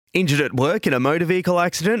Injured at work in a motor vehicle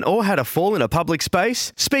accident or had a fall in a public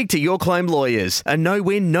space? Speak to Your Claim Lawyers, a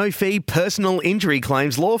no-win, no-fee personal injury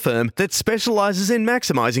claims law firm that specialises in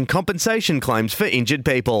maximising compensation claims for injured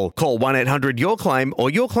people. Call 1-800-YOUR-CLAIM or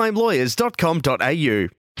yourclaimlawyers.com.au.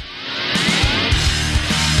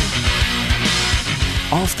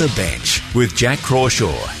 Off the Bench with Jack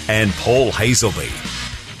Crawshaw and Paul Hazelby.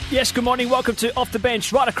 Yes, good morning. Welcome to Off the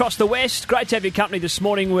Bench right across the west. Great to have your company this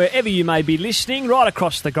morning wherever you may be listening, right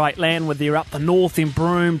across the great land, whether you're up the north in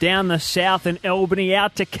Broome, down the south in Albany,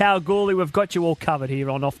 out to Kalgoorlie. We've got you all covered here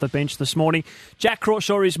on Off the Bench this morning. Jack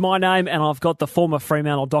Crawshaw is my name, and I've got the former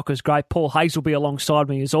Fremantle Dockers great Paul Hazelby alongside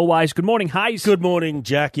me as always. Good morning, Hayes. Good morning,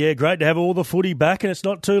 Jack. Yeah, great to have all the footy back, and it's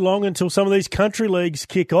not too long until some of these country leagues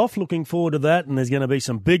kick off. Looking forward to that, and there's going to be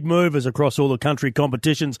some big movers across all the country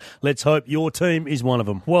competitions. Let's hope your team is one of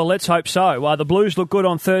them. Well, let's hope so. The Blues look good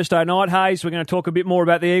on Thursday night, Hayes. We're going to talk a bit more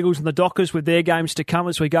about the Eagles and the Dockers with their games to come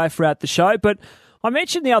as we go throughout the show. But I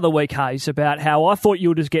mentioned the other week, Hayes, about how I thought you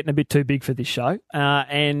were just getting a bit too big for this show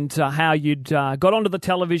and how you'd got onto the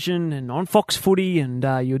television and on Fox Footy and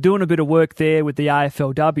you were doing a bit of work there with the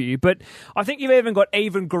AFLW. But I think you've even got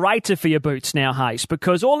even greater for your boots now, Hayes,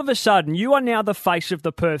 because all of a sudden you are now the face of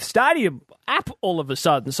the Perth Stadium app all of a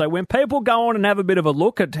sudden. So when people go on and have a bit of a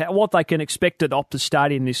look at what they can expect at Optus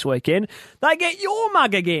Stadium this weekend, they get your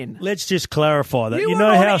mug again. Let's just clarify that. You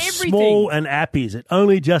know how small an app is. It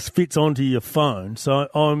only just fits onto your phone. So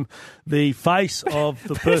I'm the face of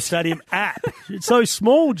the Perth Stadium app. It's so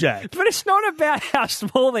small, Jack. But it's not about how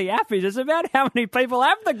small the app is. It's about how many people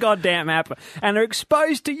have the goddamn app and are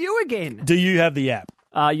exposed to you again. Do you have the app?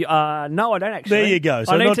 No, I don't actually. There you go.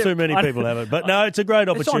 So not too many people have it. But no, it's a great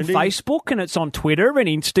opportunity. It's on Facebook and it's on Twitter and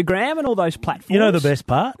Instagram and all those platforms. You know the best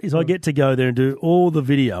part is I get to go there and do all the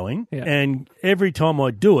videoing. Yeah. And every time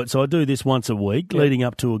I do it, so I do this once a week leading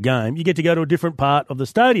up to a game, you get to go to a different part of the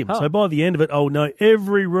stadium. Oh. So by the end of it, I'll know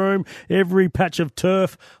every room, every patch of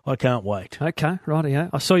turf. I can't wait. Okay, rightio.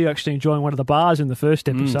 I saw you actually enjoying one of the bars in the first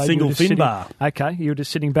episode. Single fin bar. Okay, you were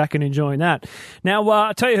just sitting back and enjoying that. Now,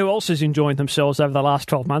 I'll tell you who else is enjoying themselves over the last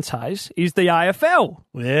 12 months, Hayes, is the AFL.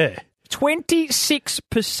 Yeah.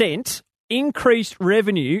 26% increased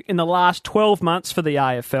revenue in the last 12 months for the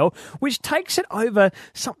AFL, which takes it over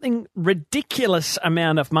something ridiculous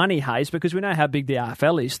amount of money, Hayes, because we know how big the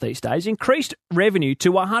AFL is these days. Increased revenue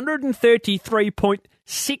to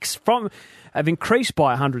 133.6 from... have increased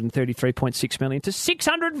by $133.6 million to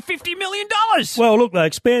 $650 million. Well, look, they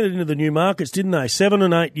expanded into the new markets, didn't they, 7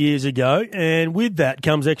 and 8 years ago, and with that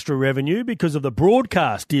comes extra revenue because of the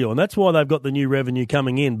broadcast deal, and that's why they've got the new revenue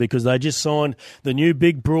coming in, because they just signed the new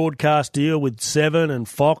big broadcast deal with Seven and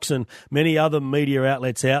Fox and many other media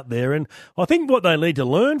outlets out there, and I think what they need to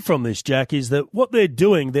learn from this, Jack, is that what they're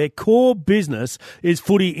doing, their core business is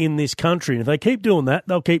footy in this country, and if they keep doing that,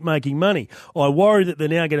 they'll keep making money. I worry that they're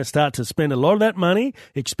now going to start to spend a lot of that money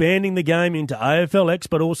expanding the game into AFLX,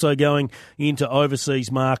 but also going into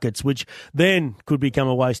overseas markets, which then could become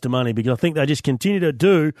a waste of money because I think they just continue to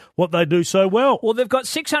do what they do so well. Well, they've got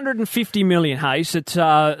 $650 million, Hayes, at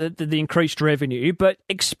the increased revenue, but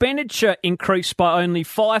expenditure increased by only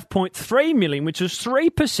 $5.3 million, which is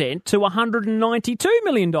 3% to $192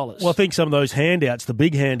 million. Well, I think some of those handouts, the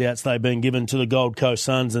big handouts they've been given to the Gold Coast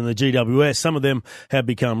Suns and the GWS, some of them have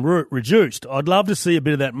become reduced. I'd love to see a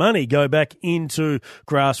bit of that money go back into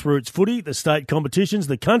grassroots footy, the state competitions,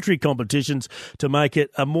 the country competitions, to make it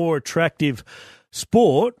a more attractive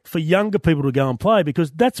sport for younger people to go and play, because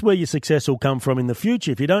that's where your success will come from in the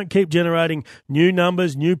future. If you don't keep generating new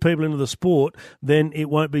numbers, new people into the sport, then it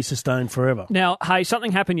won't be sustained forever. Now, hey,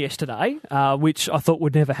 something happened yesterday, which I thought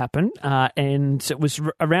would never happen, and it was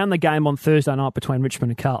around the game on Thursday night between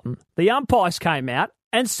Richmond and Carlton. The umpires came out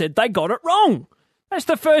and said they got it wrong. That's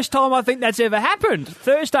the first time I think that's ever happened.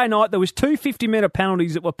 Thursday night, there was 2 50-minute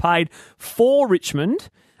penalties that were paid for Richmond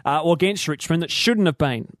or against Richmond that shouldn't have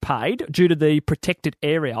been paid due to the protected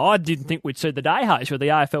area. I didn't think we'd see the day, Hayes, where the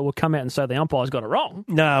AFL will come out and say the umpires got it wrong.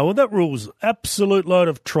 No, well, that rule's absolute load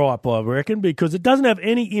of tripe, I reckon, because it doesn't have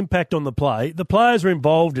any impact on the play. The players are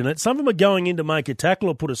involved in it. Some of them are going in to make a tackle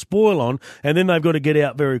or put a spoil on, and then they've got to get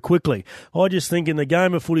out very quickly. I just think in the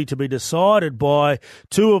game of footy to be decided by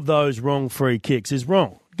 2 of those wrong free kicks is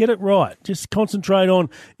wrong. Get it right. Just concentrate on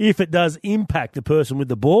if it does impact the person with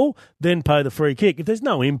the ball, then pay the free kick. If there's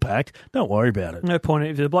no impact, don't worry about it. No point.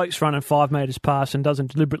 If the bloke's running 5 metres past and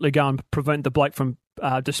doesn't deliberately go and prevent the bloke from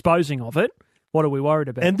disposing of it, what are we worried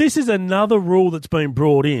about? And this is another rule that's been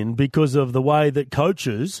brought in because of the way that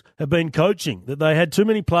coaches have been coaching, that they had too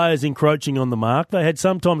many players encroaching on the mark. They had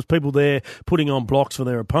sometimes people there putting on blocks for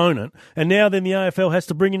their opponent. And now then the AFL has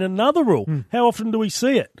to bring in another rule. How often do we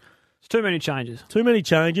see it? It's too many changes. Too many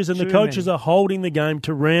changes, and the coaches are holding the game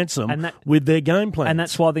to ransom with their game plan. And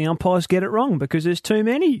that's why the umpires get it wrong, because there's too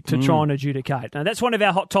many to try and adjudicate. Now, that's one of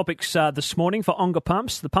our hot topics this morning for Onga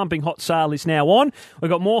Pumps. The pumping hot sale is now on. We've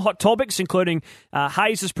got more hot topics, including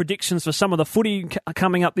Hayes' predictions for some of the footy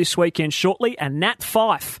coming up this weekend shortly, and Nat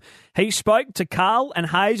Fyfe. He spoke to Carl and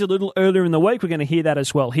Hayes a little earlier in the week. We're going to hear that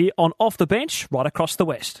as well here on Off the Bench, right across the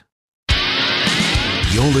West.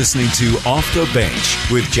 You're listening to Off the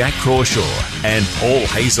Bench with Jack Crawshaw and Paul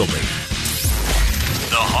Hazelby.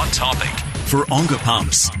 The hot topic for Onga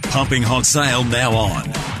Pumps. Pumping hot sale now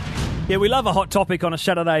on. Yeah, we love a hot topic on a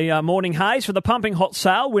Saturday morning, Hayes. For the pumping hot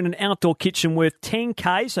sale, win an outdoor kitchen worth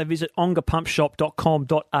 $10,000, so visit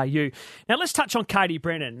ongapumpshop.com.au. Now, let's touch on Katie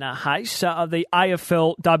Brennan, Hayes, the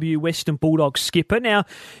AFLW Western Bulldogs skipper. Now,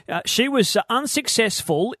 she was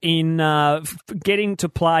unsuccessful in getting to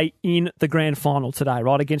play in the grand final today,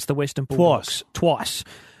 right, against the Western Bulldogs. Twice.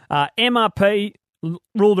 MRP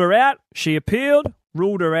ruled her out. She appealed,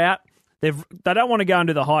 ruled her out. They don't want to go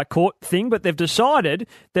into the High Court thing, but they've decided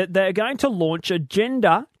that they're going to launch a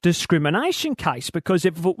gender discrimination case, because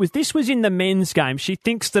if this was in the men's game, she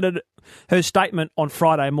thinks that her statement on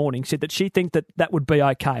Friday morning said that she thinks that would be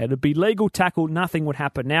okay. It would be legal tackle, nothing would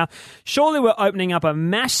happen. Now, surely we're opening up a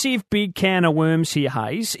massive big can of worms here,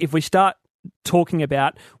 Hayes, if we start talking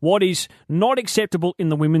about what is not acceptable in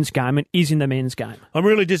the women's game and is in the men's game. I'm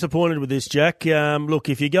really disappointed with this, Jack. Look,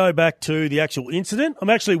 if you go back to the actual incident, I'm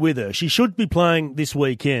actually with her. She should be playing this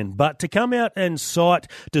weekend. But to come out and cite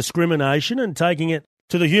discrimination and taking it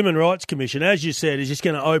to the Human Rights Commission, as you said, is just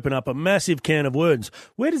going to open up a massive can of worms.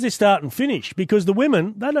 Where does this start and finish? Because the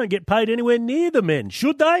women, they don't get paid anywhere near the men.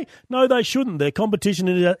 Should they? No, they shouldn't. Their competition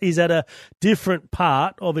is at a different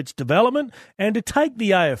part of its development. And to take the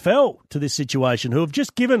AFL to this situation, who have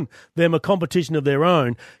just given them a competition of their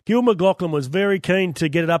own, Gil McLachlan was very keen to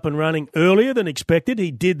get it up and running earlier than expected.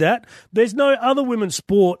 He did that. There's no other women's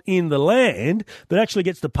sport in the land that actually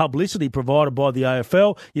gets the publicity provided by the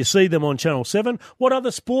AFL. You see them on Channel 7. What other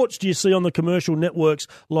sports do you see on the commercial networks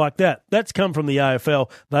like that? That's come from the AFL.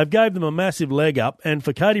 They've gave them a massive leg up, and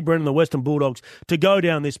for Katie Brennan, the Western Bulldogs, to go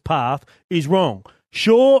down this path is wrong.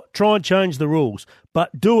 Sure, try and change the rules,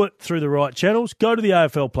 but do it through the right channels. Go to the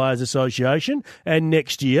AFL Players Association and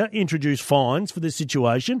next year introduce fines for this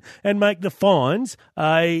situation and make the fines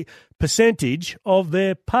a percentage of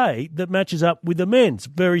their pay that matches up with the men's.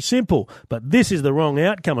 Very simple. But this is the wrong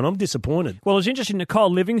outcome, and I'm disappointed. Well, it's interesting. Nicole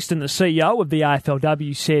Livingston, the CEO of the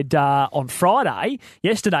AFLW, said on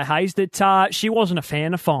yesterday, Hayes, that she wasn't a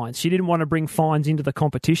fan of fines. She didn't want to bring fines into the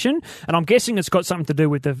competition, and I'm guessing it's got something to do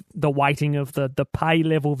with the weighting of the pay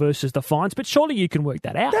level versus the fines, but surely you can work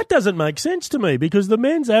that out. That doesn't make sense to me, because the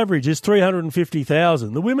men's average is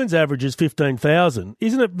 $350,000. The women's average is $15,000.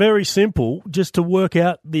 Isn't it very simple just to work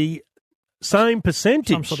out the same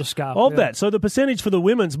percentage some sort of scale of that? So the percentage for the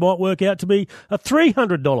women's might work out to be a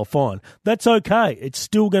 $300 fine. That's okay. It's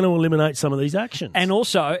still going to eliminate some of these actions. And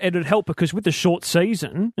also, it would help because with the short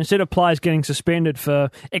season, instead of players getting suspended for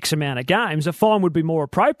X amount of games, a fine would be more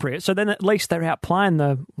appropriate. So then at least they're out playing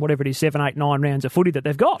the, whatever it is, 7, 8, 9 rounds of footy that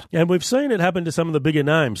they've got. And we've seen it happen to some of the bigger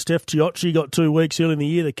names. Steph Chiocci got 2 weeks early in the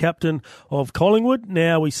year, the captain of Collingwood.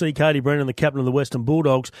 Now we see Katie Brennan, the captain of the Western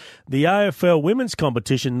Bulldogs. The AFL women's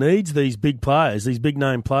competition needs these big players, these big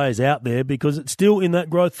name players out there, because it's still in that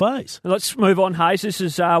growth phase. Let's move on, Hayes. This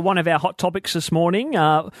is one of our hot topics this morning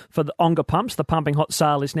for the Onga Pumps. The pumping hot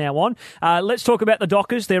sale is now on. Let's talk about the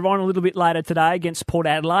Dockers. They're on a little bit later today against Port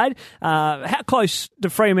Adelaide. How close do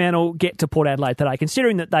Fremantle get to Port Adelaide today,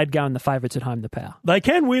 considering that they'd go in the favourites at home, the Power? They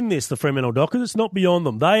can win this, the Fremantle Dockers. It's not beyond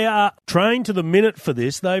them. They are trained to the minute for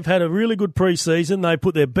this. They've had a really good pre-season. They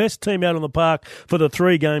put their best team out on the park for the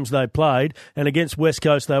 3 games they played, and against West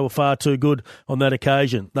Coast they were far too good on that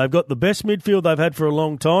occasion. They've got the best midfield they've had for a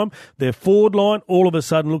long time. Their forward line all of a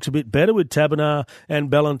sudden looks a bit better with Taberner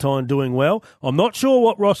and Ballantyne doing well. I'm not sure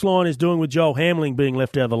what Ross Lyon is doing with Joel Hamling being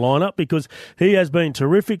left out of the lineup, because he has been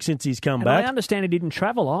terrific since he's come back. I understand he didn't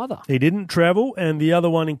travel either. He didn't travel, and the other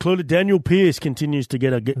one included Daniel Pearce continues to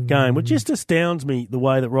get a game, which just astounds me the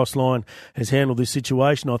way that Ross Lyon has handled this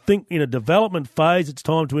situation. I think in a development phase it's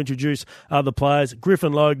time to introduce other players,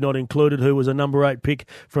 Griffin Logue not included, who was a number 8 pick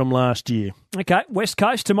from last year. Okay, West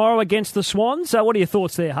Coast tomorrow against the Swans. What are your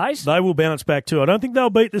thoughts there, Hayes? They will bounce back too. I don't think they'll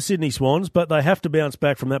beat the Sydney Swans, but they have to bounce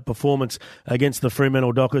back from that performance against the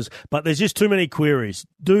Fremantle Dockers. But there's just too many queries.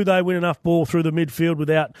 Do they win enough ball through the midfield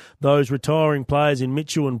without those retiring players in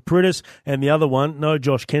Mitchell and Prittis? And the other one, no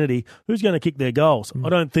Josh Kennedy. Who's going to kick their goals? I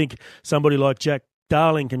don't think somebody like Jack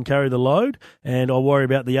Darling can carry the load, and I worry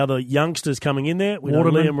about the other youngsters coming in there. We know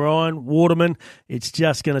Liam Ryan, Waterman. It's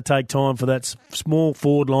just going to take time for that small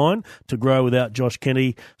forward line to grow without Josh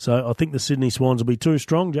Kennedy. So I think the Sydney Swans will be too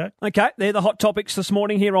strong, Jack. Okay, they're the hot topics this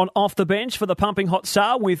morning here on Off the Bench for the Pumping Hot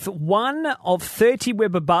Sale, with one of 30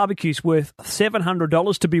 Weber barbecues worth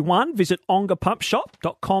 $700 to be won. Visit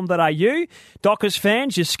ongapumpshop.com.au. Dockers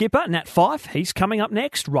fans, your skipper, Nat Fyfe, he's coming up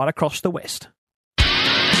next, right across the west.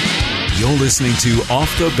 You're listening to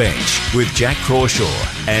Off the Bench with Jack Crawshaw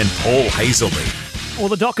and Paul Hazelby. Well,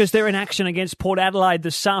 the Dockers, they're in action against Port Adelaide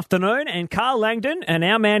this afternoon, and Carl Langdon and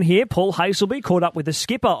our man here, Paul Hazelby, caught up with the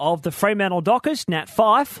skipper of the Fremantle Dockers, Nat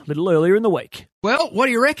Fyfe, a little earlier in the week. Well, what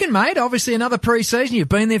do you reckon, mate? Obviously another pre-season. You've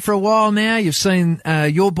been there for a while now. You've seen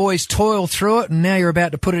your boys toil through it, and now you're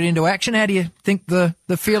about to put it into action. How do you think the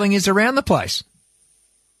feeling is around the place?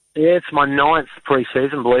 Yeah, it's my 9th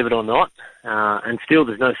pre-season, believe it or not. And still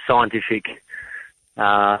there's no scientific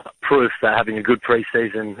proof that having a good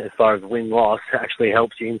pre-season as far as win-loss actually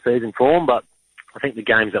helps you in season form. But I think the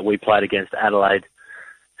games that we played against Adelaide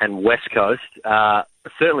and West Coast,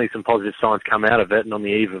 certainly some positive signs come out of it. And on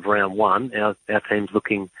the eve of round one, our team's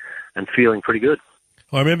looking and feeling pretty good.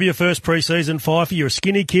 I remember your first pre-season, Fyfe. You're a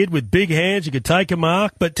skinny kid with big hands. You could take a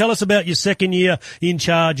mark. But tell us about your second year in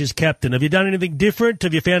charge as captain. Have you done anything different?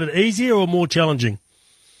 Have you found it easier or more challenging?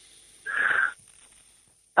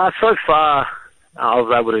 So far, I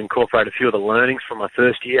was able to incorporate a few of the learnings from my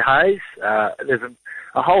first year, Hayes. There's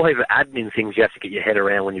a whole heap of admin things you have to get your head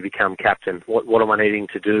around when you become captain. What am I needing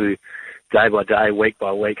to do day by day, week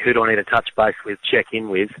by week? Who do I need to touch base with, check in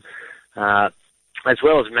with? As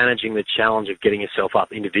well as managing the challenge of getting yourself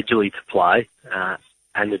up individually to play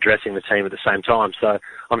and addressing the team at the same time. So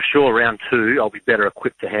I'm sure round 2 I'll be better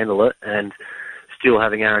equipped to handle it, and still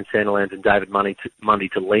having Aaron Sandilands and David Mundy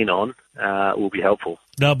to lean on will be helpful.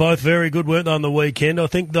 They're both very good, weren't they, on the weekend? I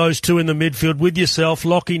think those two in the midfield with yourself,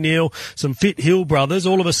 Lockie Neal, some fit Hill brothers,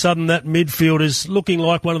 all of a sudden that midfield is looking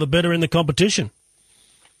like one of the better in the competition.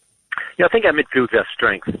 Yeah, I think our midfield's our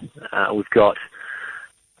strength. We've got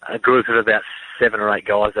a group of about 7 or 8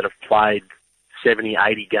 guys that have played 70,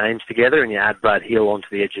 80 games together, and you add Brad Hill onto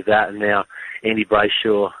the edge of that, and now Andy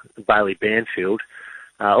Brayshaw, Bailey Banfield.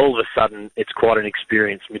 All of a sudden, it's quite an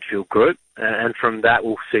experienced midfield group, and from that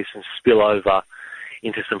we'll see some spillover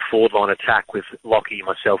into some forward line attack with Lockie,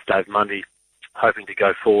 myself, Dave Mundy, hoping to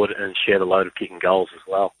go forward and share the load of kicking goals as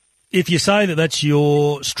well. If you say that that's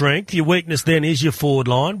your strength, your weakness then is your forward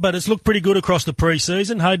line, but it's looked pretty good across the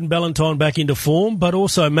pre-season. Hayden Ballantyne back into form, but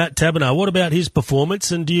also Matt Taberner. What about his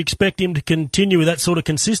performance, and do you expect him to continue with that sort of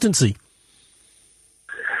consistency?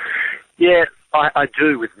 Yeah, I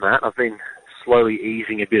do with Matt. I've been slowly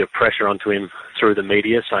easing a bit of pressure onto him through the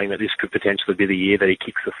media, saying that this could potentially be the year that he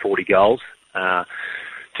kicks the 40 goals,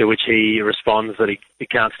 to which he responds that he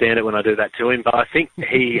can't stand it when I do that to him. But I think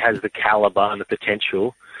he has the calibre and the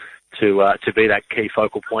potential to be that key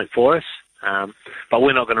focal point for us. But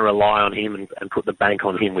we're not going to rely on him and put the bank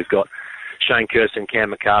on him. We've got Shane Kirsten,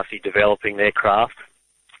 Cam McCarthy developing their craft.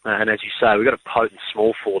 And as you say, we've got a potent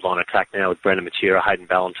small forward line attack now with Brendan Matera, Hayden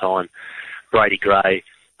Ballantyne, Brady Gray,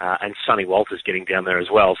 and Sonny Walters getting down there as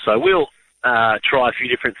well. So we'll try a few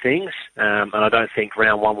different things, and I don't think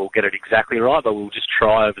round 1 we'll get it exactly right, but we'll just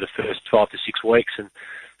try over the first 5 to 6 weeks and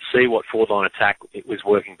see what forward line attack it was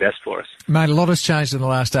working best for us. Mate, a lot has changed in the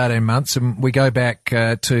last 18 months, and we go back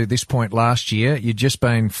to this point last year. You'd just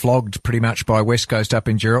been flogged pretty much by West Coast up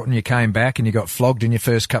in Geraldton. You came back and you got flogged in your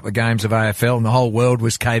first couple of games of AFL, and the whole world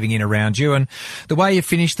was caving in around you. And the way you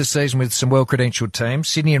finished the season with some well-credentialed teams,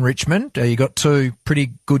 Sydney and Richmond, you got 2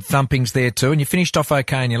 pretty good thumpings there too, and you finished off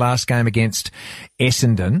okay in your last game against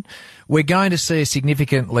Essendon. We're going to see a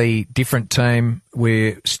significantly different team.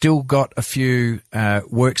 We've still got a few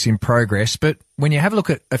works in progress, but when you have a look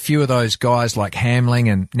at a few of those guys like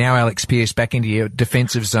Hamling and now Alex Pearce back into your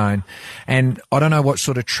defensive zone, and I don't know what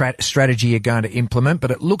sort of strategy you're going to implement,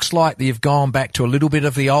 but it looks like you've gone back to a little bit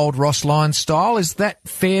of the old Ross Lyons style. Is that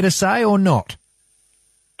fair to say or not?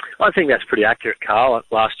 I think that's pretty accurate, Carl.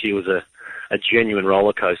 Last year was a genuine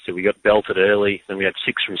roller coaster. We got belted early, then we had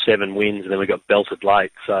 6 from 7 wins, and then we got belted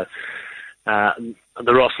late. So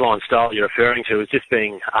the Ross Lyons style you're referring to is just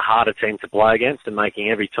being a harder team to play against and making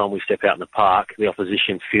every time we step out in the park, the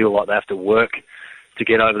opposition feel like they have to work to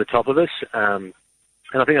get over the top of us. And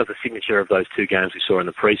I think that was the signature of those 2 games we saw in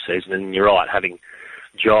the pre-season. And you're right, having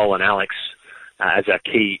Joel and Alex as our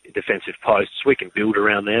key defensive posts, we can build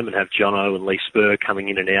around them and have Jono and Lee Spur coming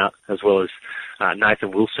in and out, as well as Nathan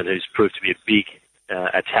Wilson, who's proved to be a big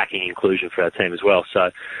attacking inclusion for our team as well. So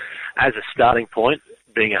as a starting point,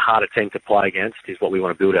 being a harder team to play against is what we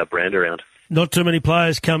want to build our brand around. Not too many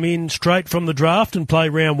players come in straight from the draft and play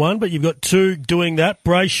round one, but you've got two doing that,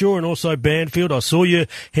 Brayshaw and also Banfield. I saw you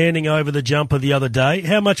handing over the jumper the other day.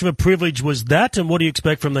 How much of a privilege was that, and what do you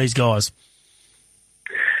expect from these guys?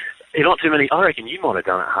 Yeah, not too many. I reckon you might have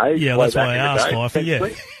done it, Hayes. Yeah, that's why I asked, Pfeiffer, yeah.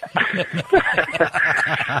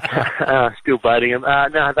 Still baiting them.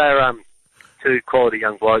 No, they're two quality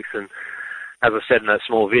young blokes, and as I said in that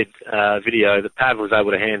small video, that Pav was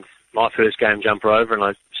able to hand my first game jumper over, and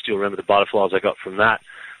I still remember the butterflies I got from that.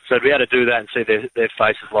 So to be able to do that and see their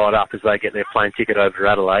faces light up as they get their plane ticket over to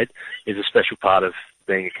Adelaide is a special part of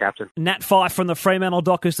being a captain. Nat Fyfe from the Fremantle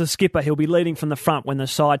Dockers, the skipper. He'll be leading from the front when the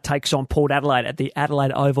side takes on Port Adelaide at the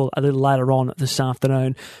Adelaide Oval a little later on this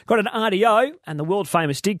afternoon. Got an RDO and the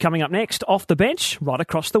world-famous dig coming up next, off the bench, right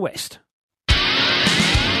across the west.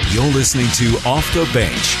 You're listening to Off the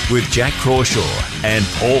Bench with Jack Crawshaw and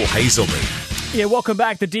Paul Hazelby. Yeah, welcome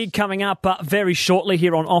back. The dig coming up very shortly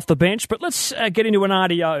here on Off the Bench. But let's get into an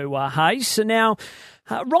RDO, Hayes. So now,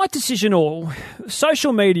 right decision or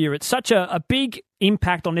social media, it's such a big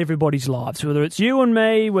impact on everybody's lives, whether it's you and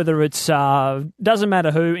me, whether it's doesn't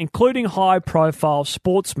matter who, including high-profile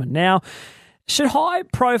sportsmen. Now, should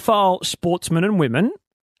high-profile sportsmen and women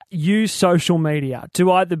use social media to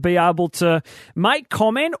either be able to make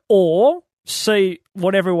comment or see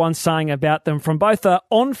what everyone's saying about them from both an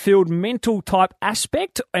on-field mental type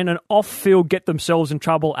aspect and an off-field get themselves in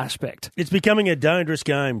trouble aspect? It's becoming a dangerous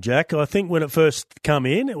game, Jack. I think when it first come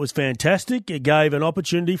in, it was fantastic. It gave an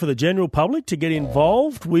opportunity for the general public to get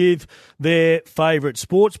involved with their favourite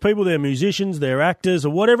sports people, their musicians, their actors,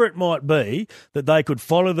 or whatever it might be, that they could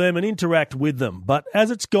follow them and interact with them. But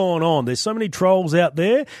as it's gone on, there's so many trolls out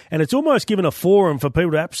there, and it's almost given a forum for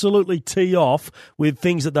people to absolutely tee off with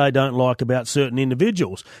things that they don't like about certain individuals.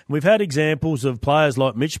 We've had examples of players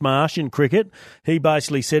like Mitch Marsh in cricket. He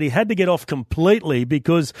basically said he had to get off completely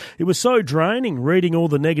because it was so draining reading all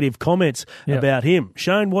the negative comments about him.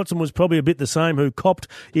 Shane Watson was probably a bit the same, who copped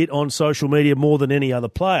it on social media more than any other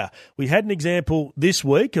player. We had an example this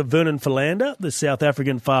week of Vernon Philander, the South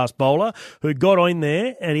African fast bowler, who got on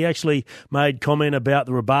there and he actually made comment about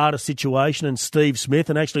the Rabada situation and Steve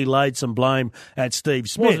Smith and actually laid some blame at Steve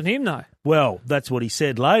Smith. Wasn't him, though. Well, that's what he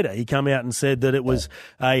said later. He came out and said that it was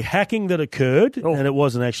a hacking that occurred and it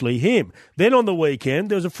wasn't actually him. Then on the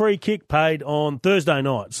weekend, there was a free kick paid on Thursday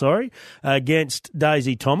night, against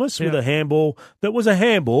Daisy Thomas with a handball that was a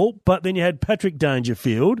handball, but then you had Patrick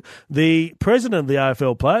Dangerfield, the president of the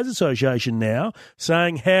AFL Players Association now,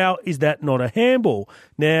 saying, how is that not a handball?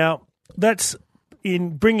 Now, that's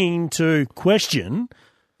in bringing into question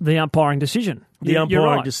the umpiring decision. The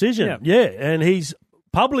umpiring decision, and he's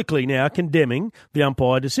publicly now condemning the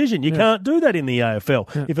umpire decision. You can't do that in the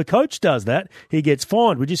AFL. Yeah. If a coach does that, he gets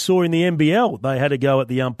fined. We just saw in the NBL they had a go at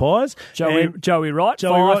the umpires. Joey Wright,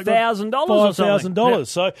 $5,000 or something. $5,000.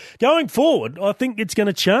 So going forward, I think it's going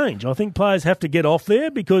to change. I think players have to get off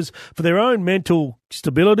there because for their own mental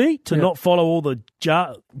stability to not follow all the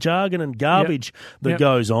jargon and garbage that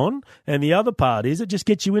goes on. And the other part is it just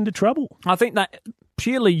gets you into trouble. I think that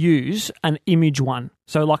purely use an image one,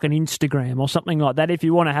 so like an Instagram or something like that if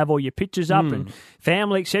you want to have all your pictures up and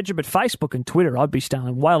family, etc. But Facebook and Twitter, I'd be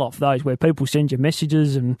staying well off those where people send you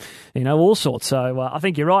messages and, all sorts. So I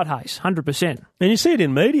think you're right, Hayes, 100%. And you see it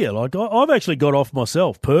in media. Like I've actually got off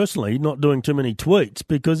myself personally, not doing too many tweets,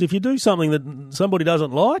 because if you do something that somebody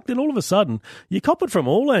doesn't like, then all of a sudden you cop it from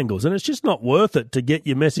all angles, and it's just not worth it to get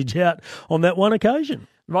your message out on that one occasion.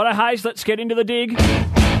 Righto, Hayes, let's get into the dig.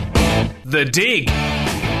 The dig.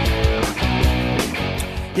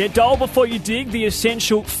 Yeah, dial before you dig, the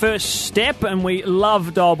essential first step, and we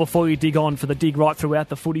love dial before you dig on for the dig right throughout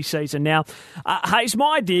the footy season. Now, Hayes,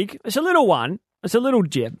 my dig, it's a little one, it's a little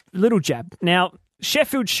jab. Now,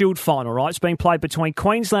 Sheffield Shield final, right? It's being played between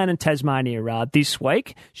Queensland and Tasmania this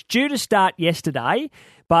week. It's due to start yesterday,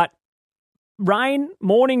 but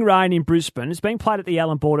morning rain in Brisbane, it's being played at the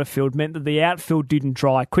Allan Border Field, meant that the outfield didn't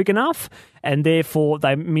dry quick enough, and therefore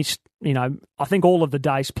they missed, I think all of the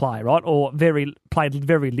day's play, right? Or played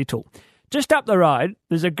very little. Just up the road,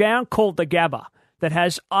 there's a ground called the Gabba that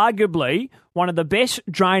has arguably one of the best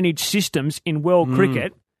drainage systems in world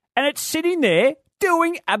cricket, and it's sitting there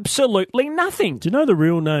doing absolutely nothing. Do you know the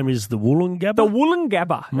real name is the Wollongabba? The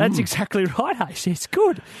Wollongabba. That's exactly right, Ace. It's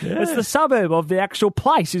good. Yeah. It's the suburb of the actual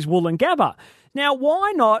place is Wollongabba. Now,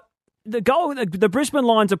 why not? The Brisbane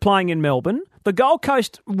Lions are playing in Melbourne. The Gold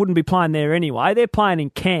Coast wouldn't be playing there anyway. They're playing in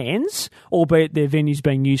Cairns, albeit their venue's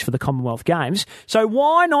being used for the Commonwealth Games. So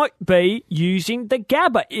why not be using the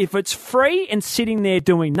Gabba? If it's free and sitting there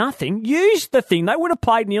doing nothing, use the thing. They would have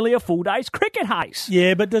played nearly a full day's cricket, Hayes.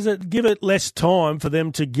 Yeah, but does it give it less time for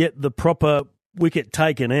them to get the proper wicket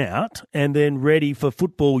taken out and then ready for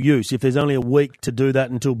football use if there's only a week to do that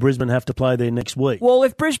until Brisbane have to play there next week? Well,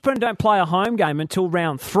 if Brisbane don't play a home game until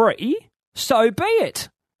round 3, so be it.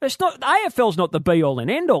 It's not the AFL's not the be-all and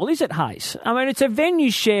end-all, is it, Hayes? I mean, it's a venue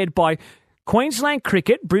shared by Queensland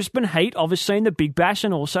Cricket, Brisbane Heat, obviously in the Big Bash,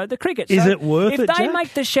 and also the cricket. Is it worth it, If they Jack?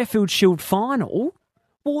 make the Sheffield Shield final,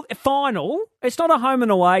 it's not a home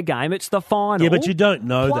and away game, it's the final. Yeah, but you don't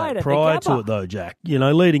know Played that at prior the to Gabba. it, though, Jack. You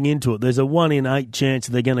know, leading into it, there's a 1 in 8 chance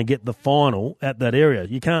they're going to get the final at that area.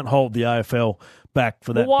 You can't hold the AFL back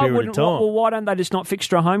for that period of time. Well, why don't they just not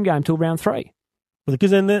fixture a home game till round 3?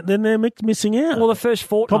 Because then they're missing out. Well, the first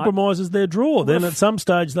fortnight Compromises their draw. Then at some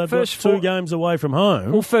stage they've got first 2 games away from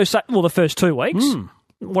home. the first 2 weeks.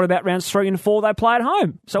 What about rounds 3 and 4? They play at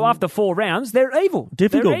home. So after 4 rounds, they're evil.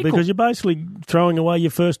 Difficult They're equal. because you're basically throwing away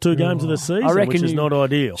your first 2 games of the season, I reckon which is you not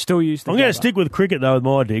ideal. Still use the I'm going to Gabba. stick with cricket, though, with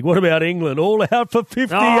my dig. What about England? All out for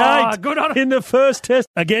 58 good on 'em. in the first test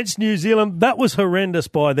against New Zealand. That was horrendous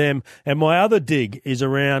by them. And my other dig is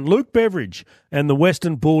around Luke Beveridge and the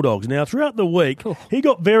Western Bulldogs. Now, throughout the week, he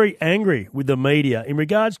got very angry with the media in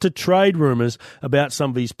regards to trade rumours about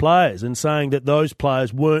some of his players and saying that those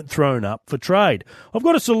players weren't thrown up for trade. I've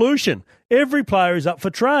got a solution. Every player is up for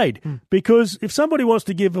trade because if somebody wants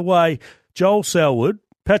to give away Joel Selwood,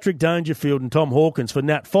 Patrick Dangerfield and Tom Hawkins for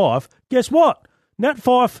Nat Fyfe, guess what? Nat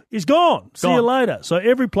Fyfe is gone. See you later. So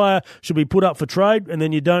every player should be put up for trade, and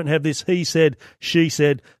then you don't have this he said, she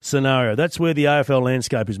said scenario. That's where the AFL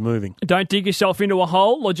landscape is moving. Don't dig yourself into a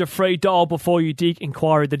hole. Lodge a free dial before you dig.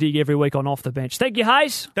 Inquiry the dig every week on Off the Bench. Thank you,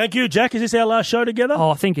 Hayes. Thank you, Jack. Is this our last show together?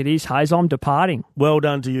 Oh, I think it is, Hayes. I'm departing. Well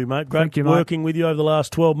done to you, mate. Great Thank you, mate. working with you over the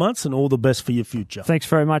last 12 months, and all the best for your future. Thanks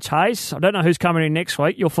very much, Hayes. I don't know who's coming in next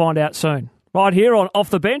week. You'll find out soon. Right here on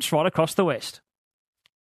Off the Bench, right across the West.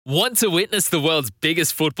 Want to witness the world's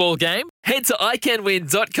biggest football game? Head to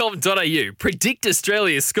iCanWin.com.au, predict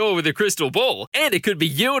Australia's score with a crystal ball, and it could be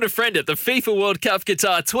you and a friend at the FIFA World Cup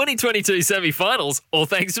Qatar 2022 semi-finals, all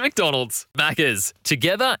thanks to McDonald's. Maccas,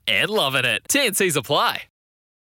 together and loving it. TNCs apply.